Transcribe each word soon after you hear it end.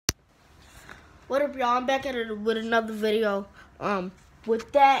What up, y'all? I'm back at it with another video. With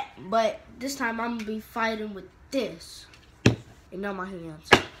that, but this time I'm gonna be fighting with this, and not my hands.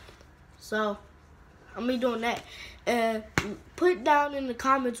 So I'm gonna be doing that. And put down in the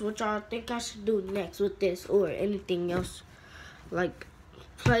comments what y'all think I should do next with this or anything else, like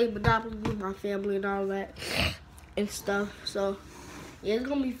play Monopoly with my family and all that and stuff. So yeah, it's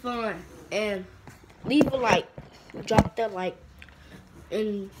gonna be fun. And leave a like, drop that like.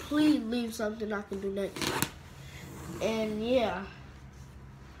 And please leave something I can do next. And yeah.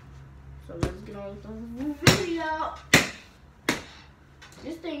 So let's get on with the video.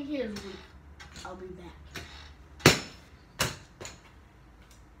 This thing here is weak. I'll be back.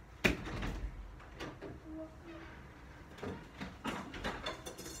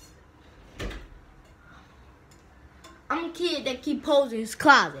 I'm a kid that keep posing in his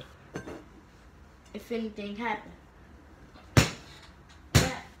closet. If anything happens.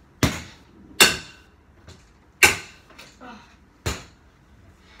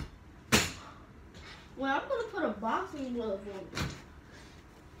 Well, I'm gonna put a boxing glove on it.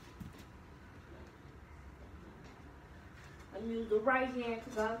 I use the right hand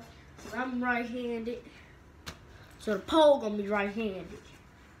because I'm right-handed. So the pole gonna be right-handed.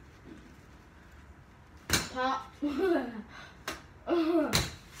 Pop.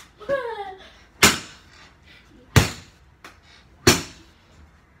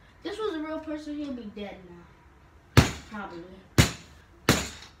 This was a real person, he'll be dead now. Probably.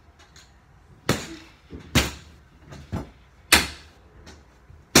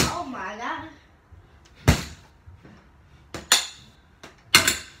 Oh my God.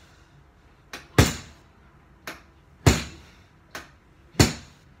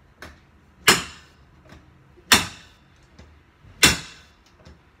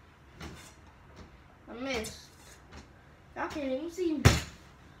 I missed. Y'all can't even see me.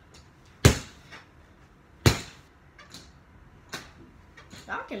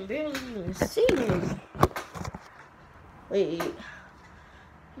 Y'all can barely even see me. Wait.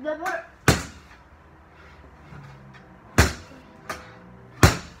 Does that work?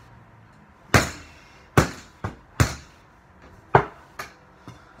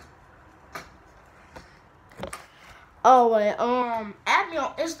 Oh wait, add me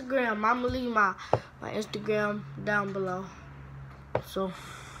on Instagram. I'm gonna leave my Instagram down below. So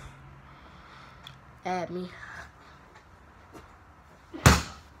add me.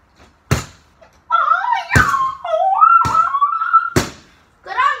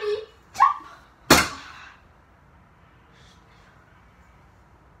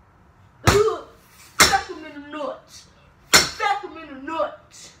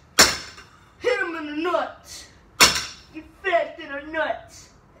 Nuts. You fat in the nuts.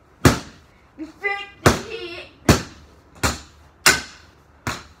 You fat the head.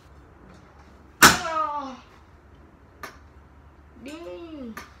 Oh.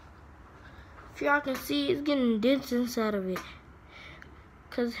 Dang. If y'all can see, it's getting dents inside of it.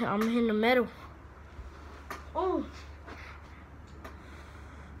 Because I'm hitting the metal. Oh.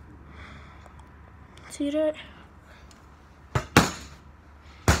 See that?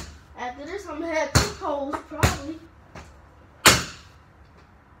 After this, I'm gonna have 2 holes, probably.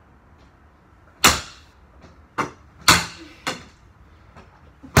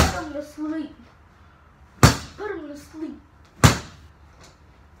 Put him to sleep. Put him to sleep.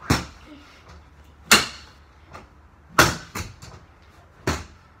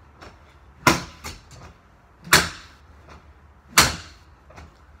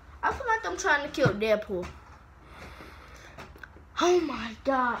 I feel like I'm trying to kill Deadpool. Oh my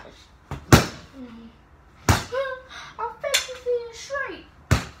gosh. I'm fixing it straight.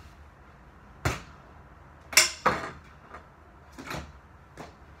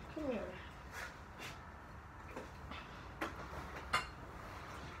 Come here.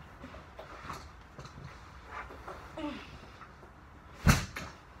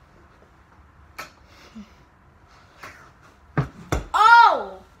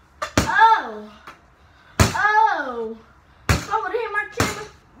 Oh! Oh! Oh! I would hit my camera.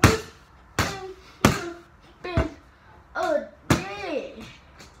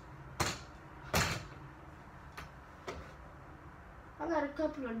 I got a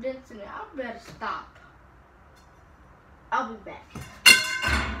couple of dents in it. I better stop. I'll be back.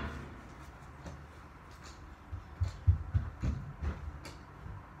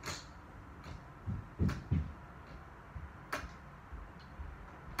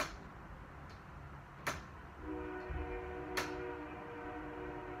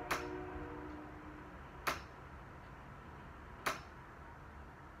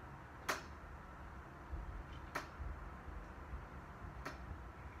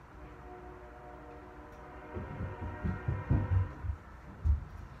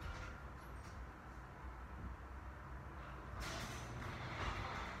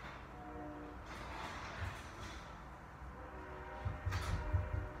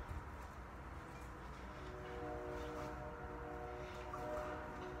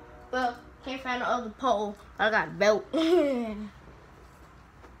 can't find the other pole. I got a belt. Got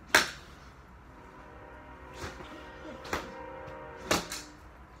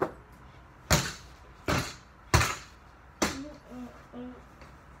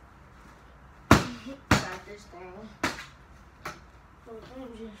this thing. So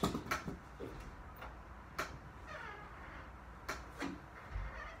I'm just...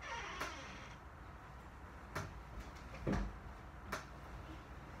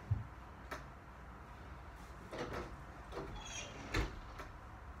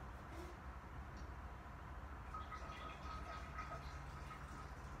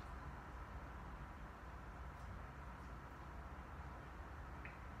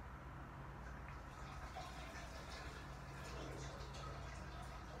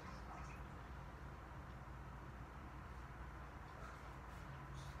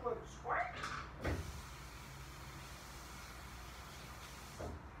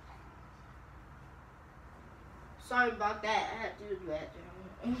 Sorry about that. I had to use the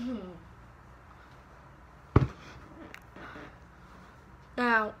bathroom.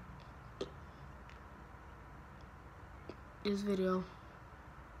 Now, this video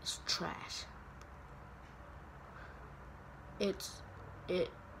is trash. It's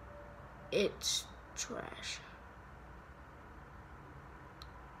trash.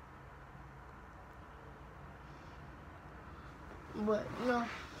 But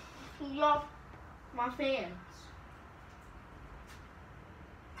y'all, my fans.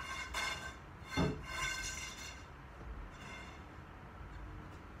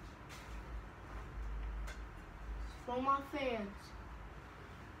 For my fans.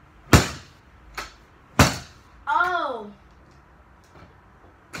 Oh.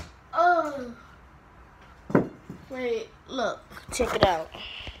 Wait, look. Check it out.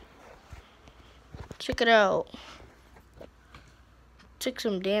 Check it out. Took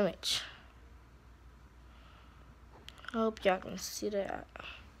some damage. I hope y'all can see that.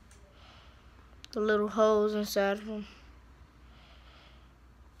 The little holes inside of them.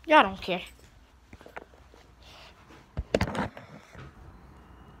 Y'all don't care.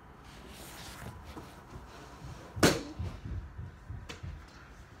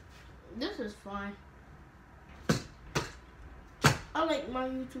 This is fine. I like my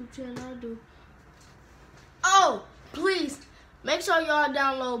YouTube channel, I do. Oh, please, make sure y'all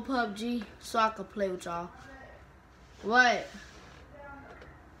download PUBG so I can play with y'all. What?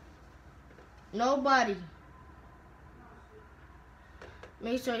 Nobody.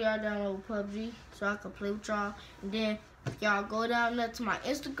 Make sure y'all download PUBG so I can play with y'all. And then if y'all go down there to my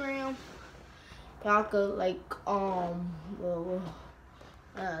Instagram, y'all could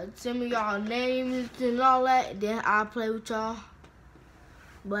send me y'all names and all that. And then I'll play with y'all.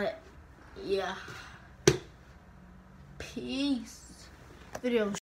 But yeah. Peace. Video